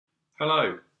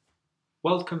Hello,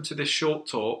 welcome to this short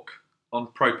talk on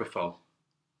propofol.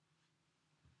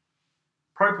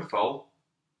 Propofol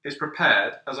is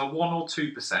prepared as a 1 or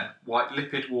 2% white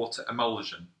lipid water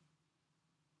emulsion.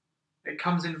 It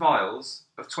comes in vials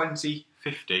of 20,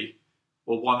 50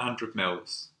 or 100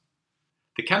 ml.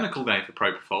 The chemical name for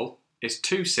propofol is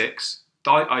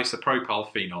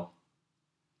 2,6-diisopropyl-phenol.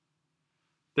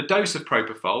 The dose of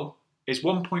propofol is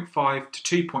 1.5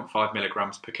 to 2.5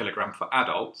 milligrams per kilogram for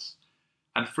adults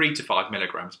and 3 to 5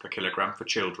 milligrams per kilogram for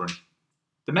children.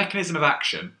 The mechanism of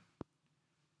action: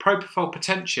 propofol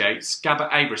potentiates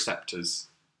GABA-A receptors.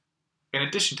 In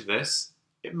addition to this,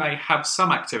 it may have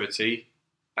some activity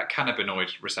at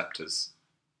cannabinoid receptors.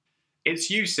 Its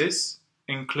uses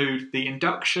include the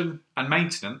induction and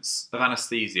maintenance of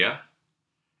anesthesia,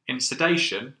 in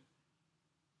sedation,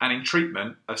 and in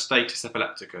treatment of status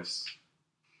epilepticus.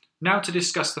 Now to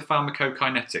discuss the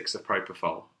pharmacokinetics of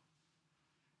propofol.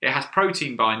 It has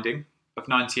protein binding of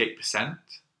 98%,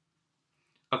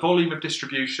 a volume of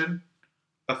distribution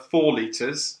of 4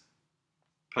 litres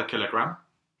per kilogram.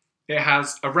 It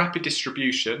has a rapid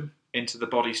distribution into the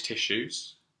body's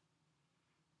tissues,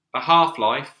 a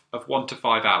half-life of 1 to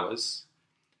 5 hours.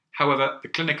 However, the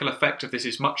clinical effect of this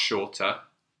is much shorter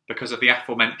because of the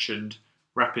aforementioned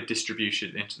rapid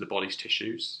distribution into the body's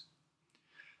tissues.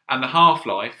 And the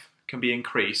half-life can be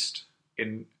increased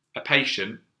in a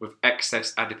patient with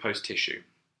excess adipose tissue.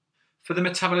 For the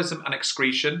metabolism and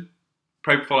excretion,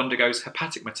 propofol undergoes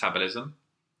hepatic metabolism.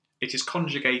 It is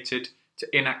conjugated to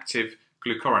inactive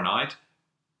glucuronide.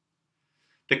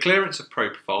 The clearance of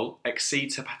propofol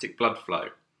exceeds hepatic blood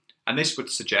flow, and this would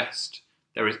suggest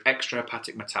there is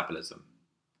extrahepatic metabolism.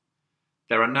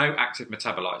 There are no active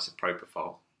metabolites of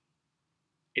propofol.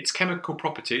 Its chemical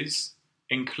properties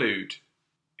include: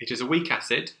 it is a weak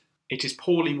acid, it is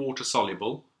poorly water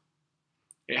soluble,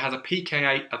 it has a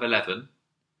pKa of 11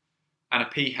 and a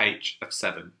pH of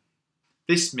 7.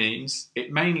 This means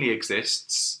it mainly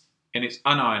exists in its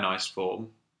unionized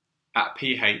form at a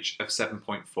pH of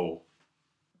 7.4.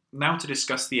 Now to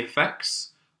discuss the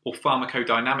effects or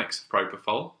pharmacodynamics of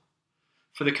propofol.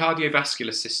 For the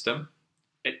cardiovascular system,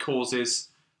 it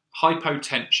causes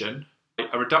hypotension,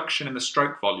 a reduction in the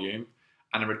stroke volume,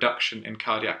 and a reduction in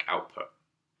cardiac output.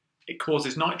 It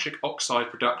causes nitric oxide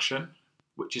production,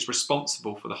 which is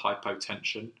responsible for the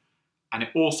hypotension, and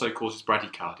it also causes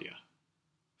bradycardia.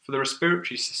 For the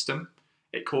respiratory system,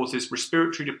 it causes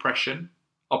respiratory depression,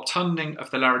 obtunding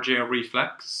of the laryngeal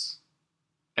reflex,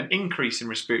 an increase in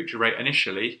respiratory rate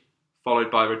initially, followed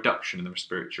by a reduction in the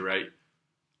respiratory rate,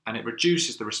 and it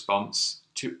reduces the response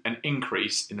to an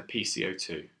increase in the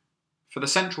PCO2. For the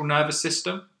central nervous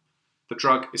system, the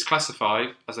drug is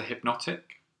classified as a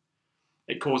hypnotic.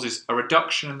 It causes a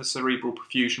reduction in the cerebral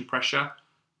perfusion pressure,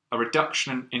 a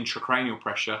reduction in intracranial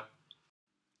pressure,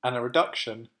 and a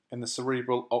reduction in the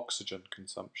cerebral oxygen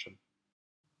consumption.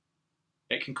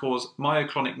 It can cause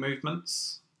myoclonic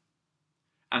movements,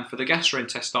 and for the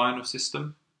gastrointestinal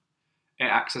system, it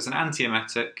acts as an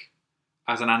antiemetic,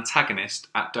 as an antagonist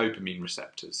at dopamine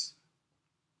receptors.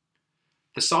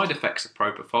 The side effects of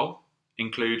propofol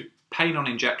include pain on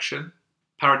injection.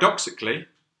 Paradoxically,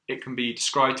 it can be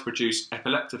described to produce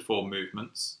epileptiform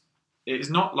movements. It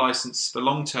is not licensed for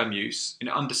long-term use in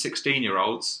under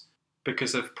 16-year-olds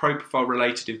because of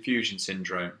propofol-related infusion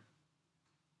syndrome.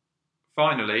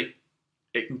 Finally,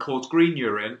 it can cause green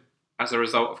urine as a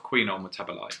result of quinol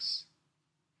metabolites.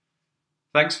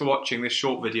 Thanks for watching this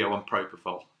short video on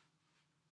propofol.